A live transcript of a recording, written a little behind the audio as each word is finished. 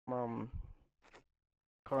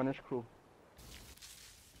Carnage crew.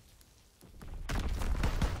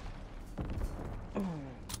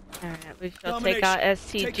 Alright, we shall take out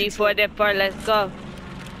STG-44. Let's go.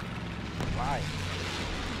 Why?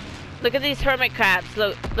 Look at these hermit crabs.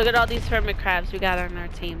 Look at all these hermit crabs we got on our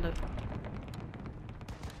team. Look.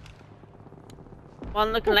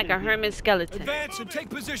 One looking like a hermit skeleton. Advance and take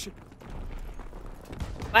position.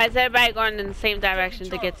 Why is everybody going in the same direction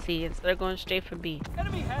to get C instead of going straight for B? I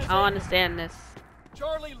don't understand this.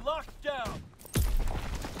 Charlie locked down.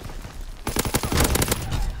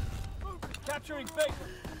 Capturing Baker.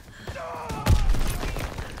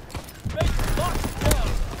 Baker locked down.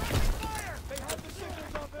 They have the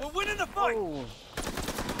signals on this. We're winning the fight. Oh.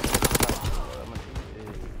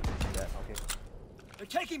 Okay. They're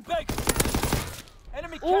taking Baker.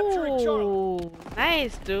 Enemy capturing Charlie. Ooh,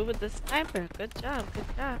 nice, dude, with the sniper. Good job, good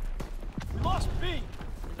job. We lost B.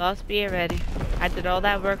 We lost B already. I did all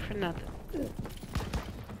that work for nothing.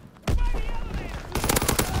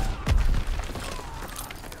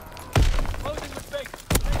 Closing with Baker.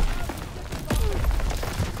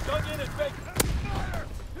 Dug in at Baker.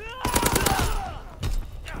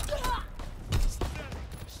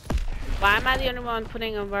 Why am I the only one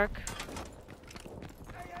putting in work?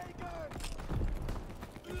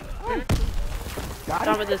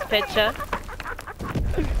 Done with this picture.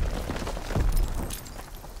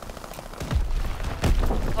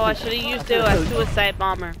 Oh, I should have used a suicide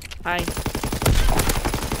bomber. Hi.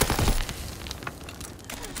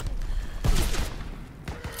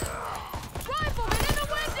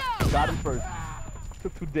 Got him first.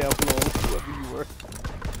 Took too damn long, whoever you were.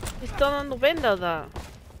 He's still in the window though.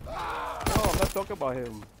 No, I'm not talking about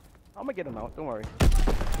him. I'm gonna get him out, don't worry.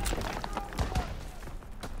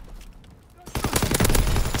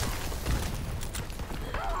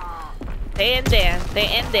 Stay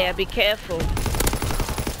in there, be careful.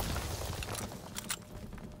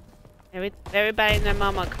 Everybody and their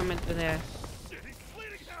mama coming through there.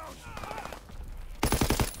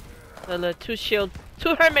 So the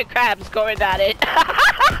two hermit crabs going at it.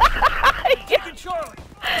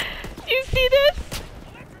 You see this?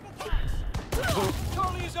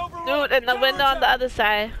 Dude, in the window on the other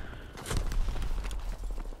side.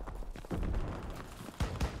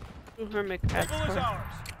 Two hermit crabs.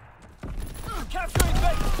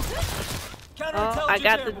 Oh, I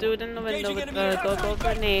got the dude in the window with the go-go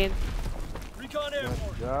grenade. Good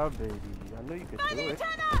job, baby. I know you could do it.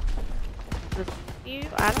 You?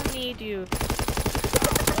 I don't need you.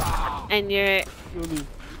 And your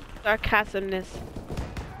sarcasmness.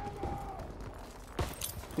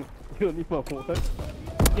 You don't need my what?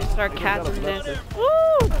 Your sarcasmness.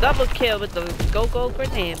 Woo! Double kill with the go-go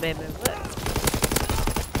grenade, baby. What?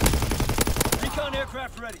 Recon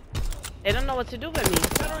aircraft ready. They don't know what to do with me.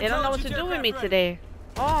 They don't know what to do with me today.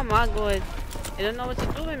 Oh my god. They don't know what to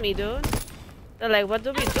do with me, dude. They're like, what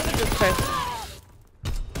do we do with this person?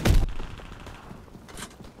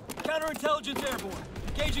 Counterintelligence airborne.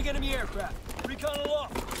 Engaging enemy aircraft. Recon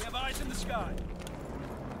aloft. We have eyes in the sky.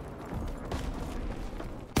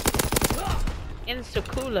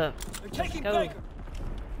 Insta-cooler. They're taking Go. Baker.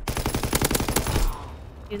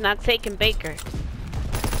 He's not taking Baker.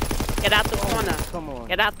 Get out the corner. Come on.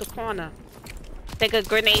 Get out the corner. Take a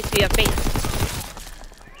grenade to your face.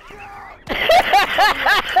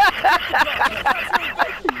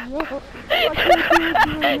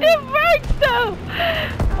 It works though.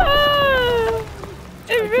 Oh,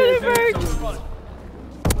 it really works.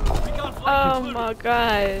 Oh my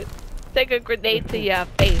god. Take a grenade to your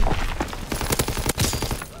face.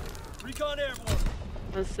 Recon airborne.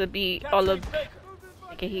 Wants to be all of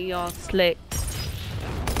like he all slick.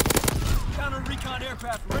 Counter recon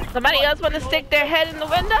aircraft ready. Somebody else want to stick their head in the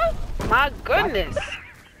window? My goodness.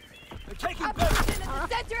 They're taking Baker.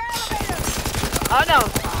 Oh no.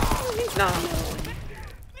 No.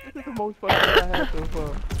 This is the most fun I had so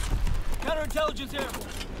far. Counterintelligence airborne.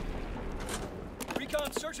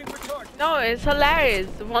 Recon searching for targets. No, it's hilarious.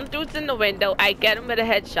 One dude's in the window. I get him with a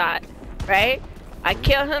headshot. Right? I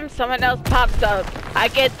kill him. Someone else pops up. I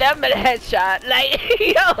get them with a headshot. Like,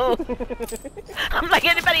 yo. I'm like,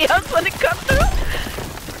 anybody else want to come through?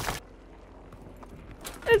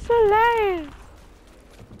 It's hilarious.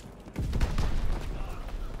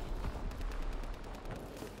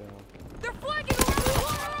 They're flanking around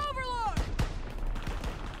overlord.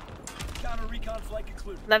 Counter recon flight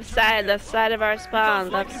concluded. Left side of our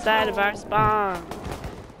spawn. Left side of our spawn.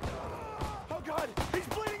 Oh god, he's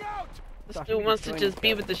bleeding out. This dude wants to just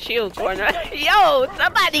be with the shield corner. Yo,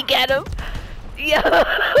 somebody get him. Yo,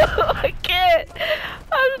 I can't.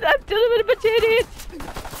 I'm dealing with a bunch of idiots.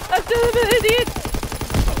 I'm dealing with idiots.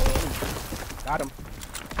 Got him.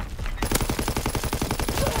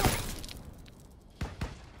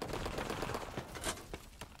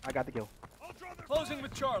 I got the kill. Closing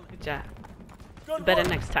with Charlie. Good job. Good Better work.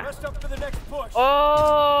 next time. Rest up for the next push.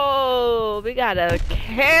 Oh, we got a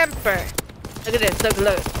camper. Look at this. Look,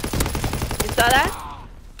 look. You saw that?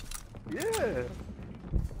 Yeah.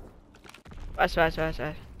 Watch, watch, watch,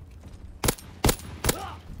 watch.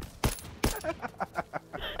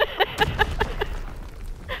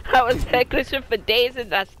 I was glitching for days in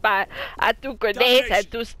that spot. I threw grenades, I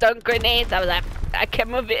threw stun grenades. I was like, I kept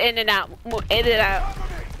moving in and out, in and out.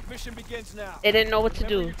 Mission begins now. They didn't know what to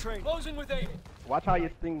do. Closing with 8. Watch how your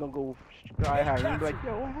thing gonna go sky high. You'll be like,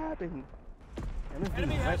 yo, what happened? And this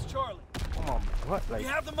Enemy dude, has like, Charlie. come on, what? We Like,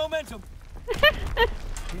 have the momentum.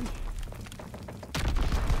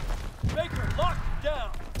 Baker, locked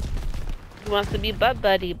down. He wants to be butt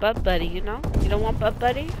buddy, you know? You don't want butt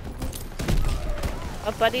buddy?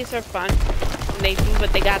 Butt buddies are fun. And they do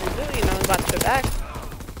what they gotta do, you know, watch your back.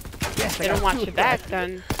 yes, If they don't watch your back,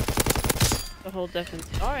 then it's a whole different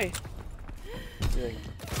story.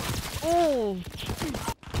 Yeah. Ooh.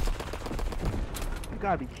 You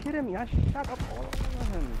gotta be kidding me. I shot up all of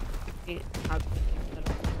him.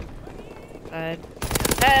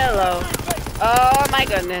 Hello. Oh my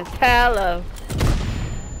goodness. Hello.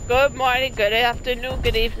 Good morning, good afternoon,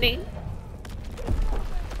 good evening.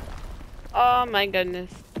 Oh my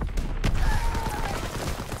goodness.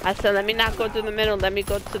 I said, let me not go to the middle, let me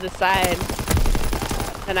go to the side.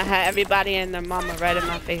 And I had everybody and their mama right in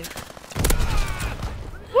my face.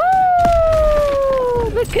 Woo!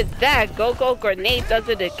 Look at that. Go grenade does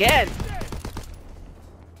it again.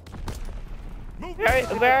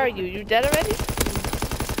 Where are you? You dead already?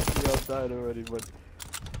 Yeah, I'm died already, but.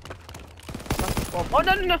 Oh,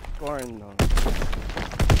 no. Scoring, no.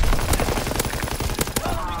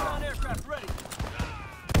 Recon aircraft ready.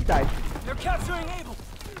 He died. They're capturing Able.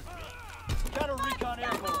 Counter recon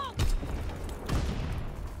airborne.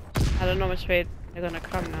 I don't know which way they're gonna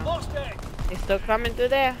come now. Lost A. They still coming through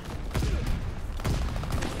there?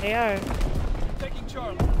 They are. Taking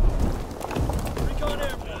Charlie. Recon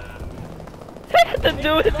airborne. The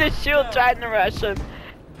dude with the shield trying to rush him.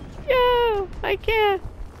 Yo, I can't.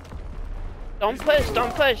 Don't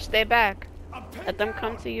push, stay back. Let them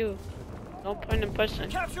come to you. No point in pushing.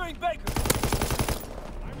 Capturing Baker.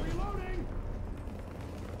 I'm reloading.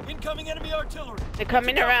 Incoming enemy artillery. They're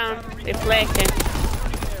coming around. They're flanking.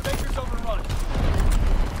 Baker's overrun.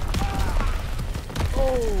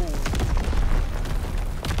 Oh!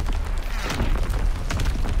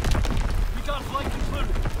 Recon flight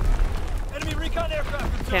concluded. Enemy recon aircraft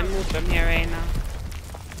observed. Can't move from here right now.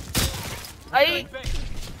 Aye.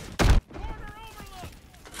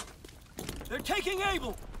 They're taking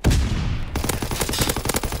Able.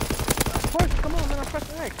 Push, come on, man, I'm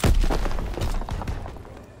pressing X.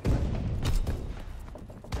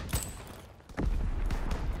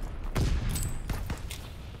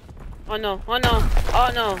 Oh no, oh no,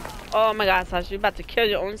 oh no. Oh my god, Sasha, you're about to kill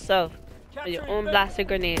your own self with your own blasted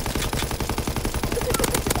grenade.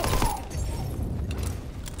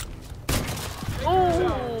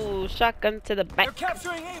 Ooh, shotgun to the back. They're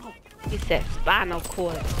capturing Able. He said spinal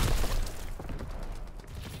cord.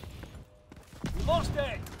 We lost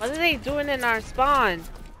A. What are they doing in our spawn?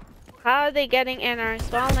 How are they getting in our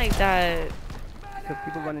spawn like that? Because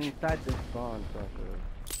people running inside this spawn, so.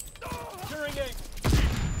 Securing Able.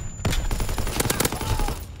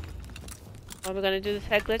 Are we gonna do this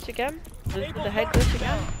head glitch again? Let's do the head glitch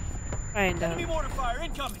again? Find out. Enemy mortar fire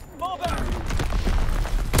incoming. Fall back.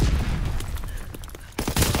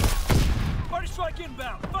 Party strike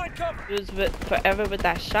inbound. Find cover. He was forever with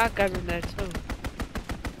that shotgun in there too. There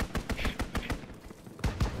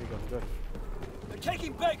you go, good. They're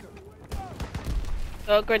taking Baker.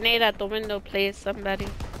 Throw a grenade at the window, please. Somebody.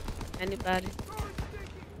 Anybody.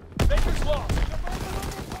 Baker's lost.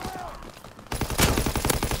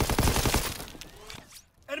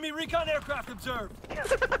 Enemy recon aircraft observed.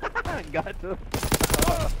 I got to.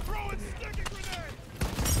 Throwing sticky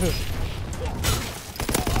grenade.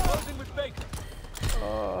 Closing with Baker.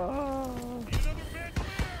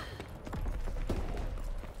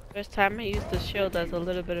 First time I used the shield as a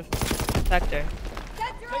little bit of protector.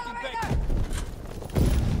 Taking Baker.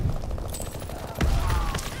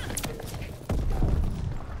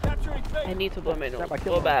 Capturing Baker. I need to blow my nose Snap, I so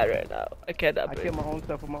killed bad right now. I cannot I breathe. kill my own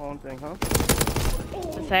stuff with my own thing, huh?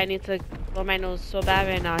 I need to blow my nose so bad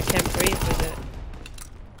right now. I can't breathe with it.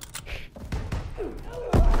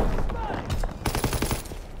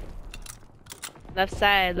 Left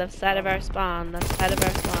side of our spawn, left side of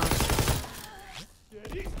our spawn.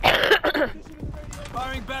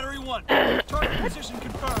 Firing battery 1. Target position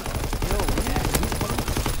confirmed.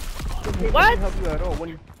 What? Help you at all when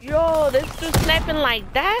you... Yo, this dude sniping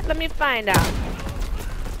like that? Let me find out.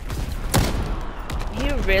 He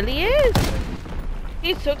really is.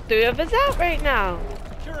 He took 3 of us out right now.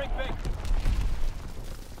 Securing Baker.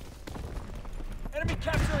 Enemy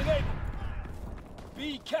capturing Able.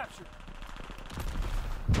 B captured.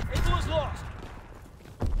 Able is lost.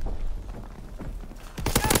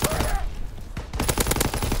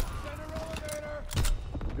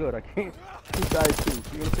 Good, I can't. He died too.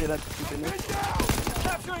 You gonna say that to finish?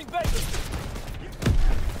 Capturing Baker.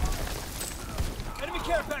 Enemy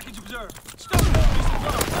care package observed. Stop moving.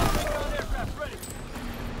 Counter-recon aircraft ready.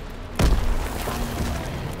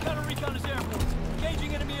 Counter-recon is airborne.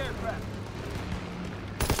 Engaging enemy aircraft.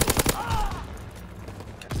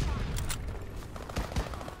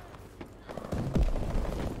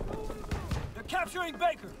 They're capturing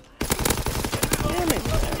Baker. Damn it!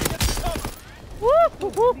 Woo, woo,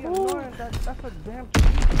 woo, woo. That's a damn.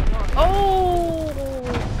 Oh,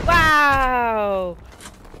 wow.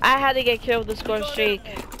 I had to get killed with the score streak.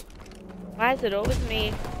 Why is it always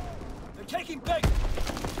me? They're taking Baker.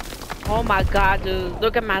 Oh my god, dude.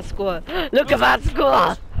 Look at my score. Look at my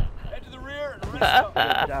score. Head to the rear and rest up.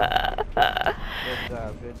 Good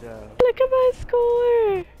job. Good job. Look at my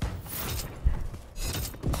score.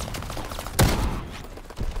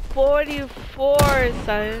 44,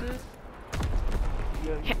 son.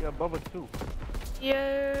 You're above us too.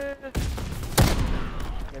 Yeah.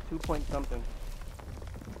 You're 2 point something.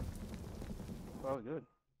 Oh, good.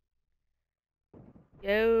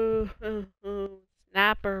 Yo.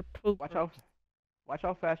 Snapper poop. Watch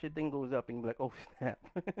how fast your thing goes up and you're like, oh snap.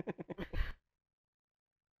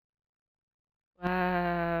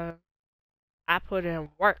 Wow. I put in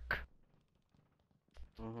work.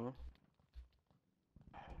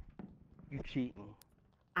 You cheating.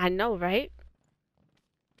 I know, right?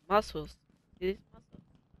 Muscles. See these muscles?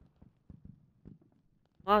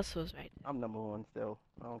 Muscles right there. I'm #1 still.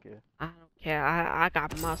 I don't care. I don't care. I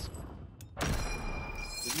got muscles.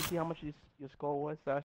 Did you see how much your score was, Sasha?